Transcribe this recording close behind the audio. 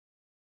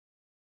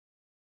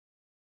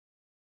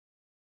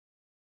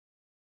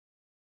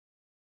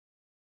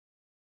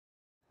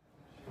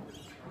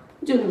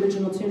do an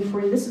original tune for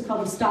you. This is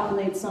called the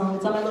Stoplight song.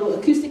 It's on my little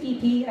acoustic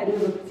EP. I do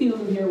have a few of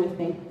them here with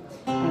me.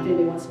 If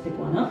anybody wants to pick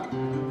one up.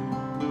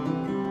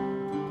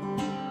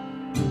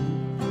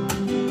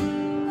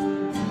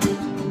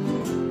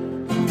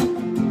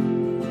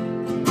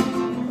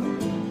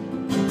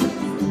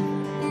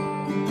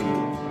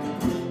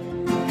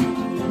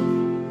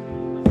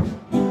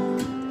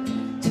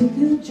 Took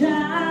a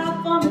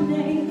drive on the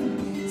day,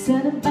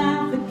 said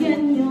about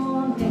forgetting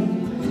your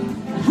name.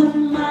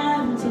 100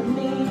 miles of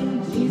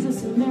me,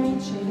 Jesus and Mary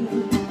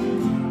Jane.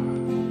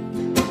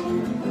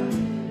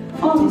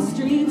 All these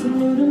streets are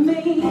new to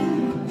me.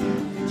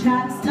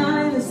 Tried to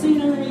study the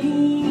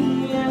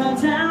scenery in a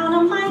town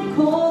I might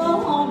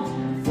call home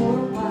for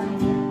a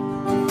while.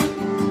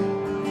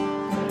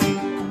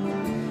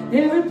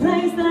 Every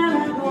place that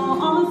I go,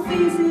 all the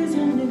faces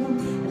are new.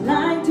 I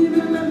like to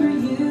remember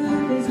you,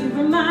 cause you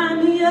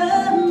remind me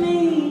of me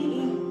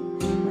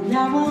when I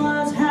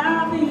was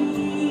happy.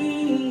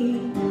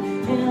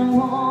 And I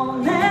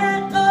won't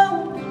let go,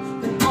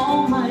 but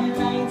all my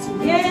lights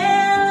are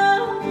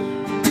yellow.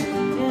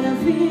 And I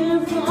feel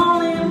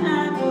falling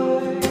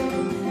backward.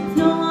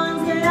 No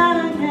one's there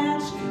to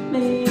catch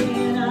me,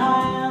 and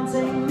I'll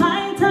take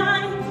my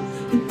time,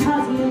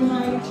 because you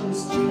might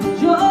just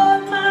change your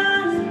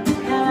mind.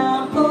 And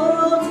I'll go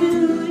to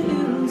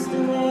use the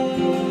way.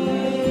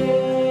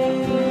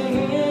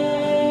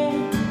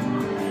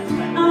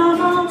 I'm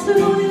all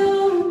too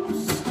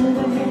used to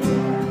the way.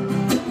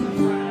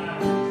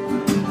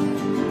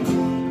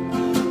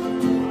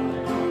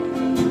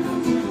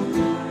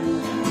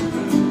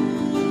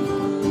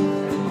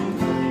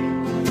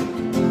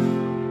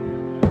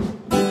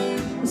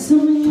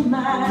 Some of you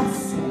might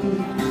say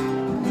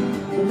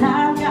that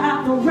I've got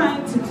no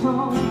right to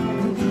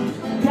complain.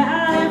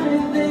 Got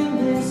everything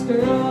this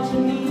girl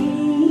should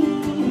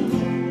need.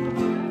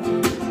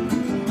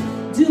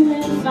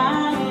 Doing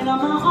fine on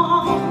my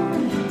own.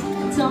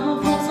 Tell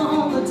my folks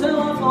on the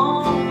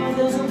telephone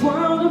there's a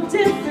world of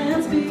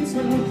difference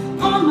between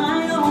on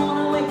my own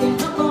and waking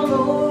up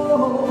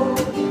alone.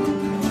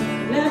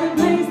 Every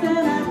place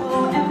that I go,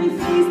 every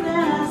face that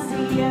I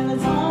see, and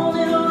it's all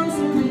in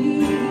misery.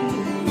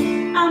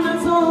 I'm not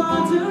so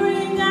hard to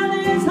ring, and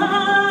it's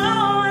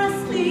hard to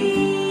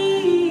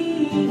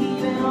sleep.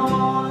 And I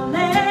won't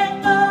let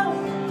go.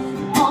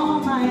 All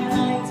my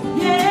lights are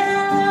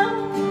yellow,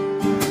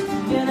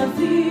 and I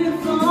feel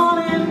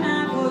falling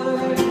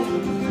backward.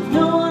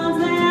 No one's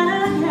there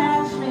to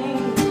catch me.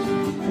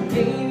 And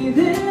baby,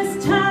 this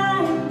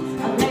time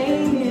I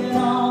laid it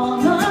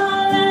on the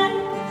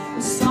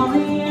line.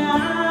 Sorry,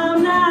 I'm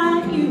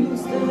not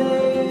used to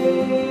that.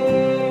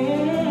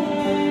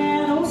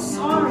 Oh,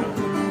 sorry,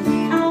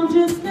 I'm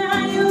just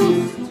not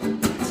used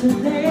to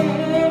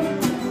that.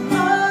 Oh,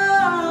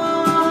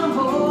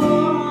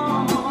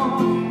 oh,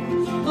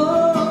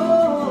 oh.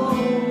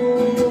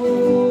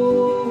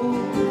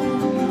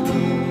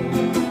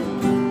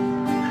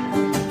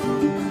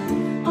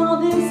 All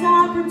this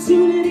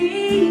opportunity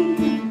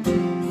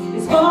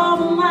is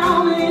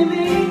overwhelming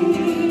me.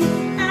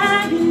 I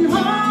can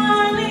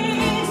hardly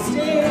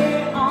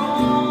stay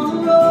on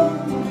the road.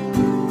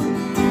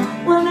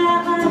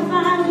 Whenever I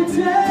find a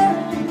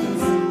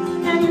turns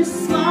and your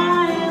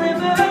smile, it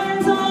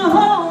burns a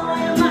hole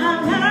in my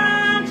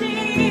heart.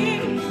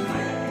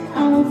 I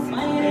won't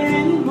fight it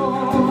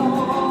anymore.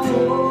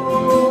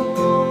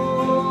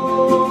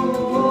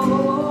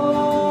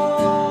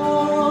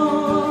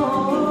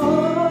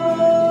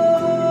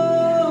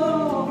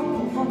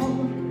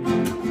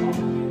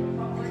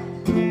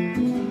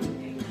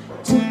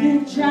 Took a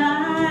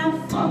drive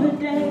for the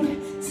day,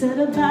 said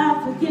about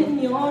forgetting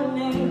your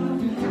name.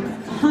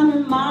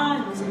 100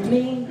 miles of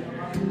me,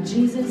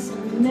 Jesus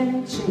and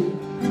Mary Jane.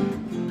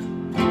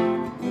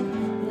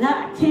 And I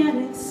can't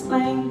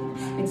explain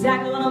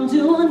exactly what I'm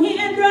doing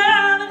here,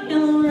 driving in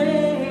the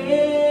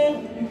rain.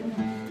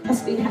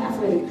 Must be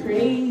halfway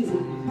crazy,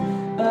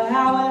 but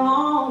how at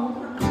home.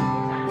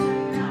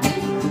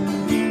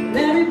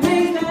 Every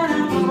place that I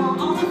go,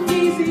 all the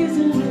faces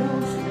are new.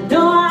 I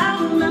know I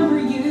remember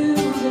you,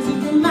 cause you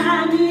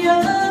remind me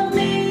of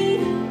me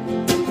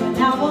when I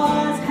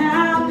was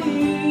happy.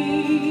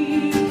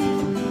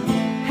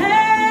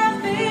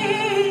 Happy,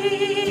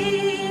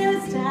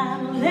 it's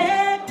time to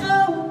let go.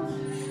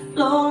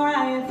 Blow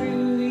right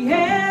through the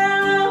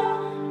yellow.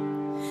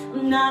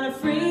 I'm not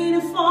afraid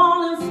of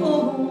falling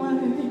forward.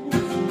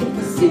 If I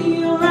see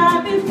you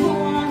right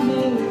before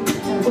me,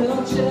 I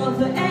will chill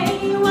for a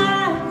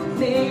while.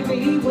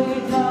 Baby,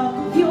 wake up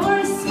with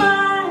your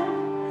smile.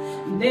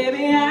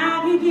 Baby, I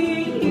could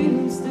get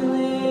used to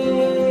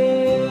it.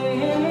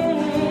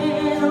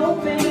 Oh,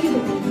 baby,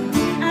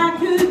 I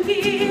could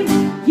get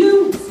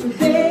used to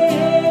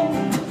it.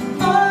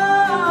 Oh,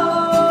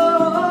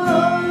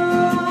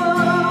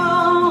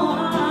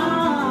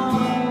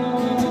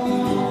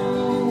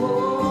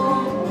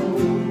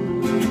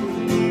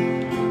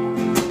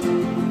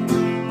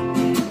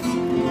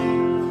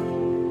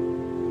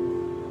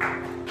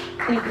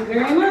 thank you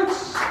very much.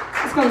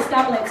 It's called a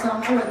Stoplight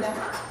song. I wrote that.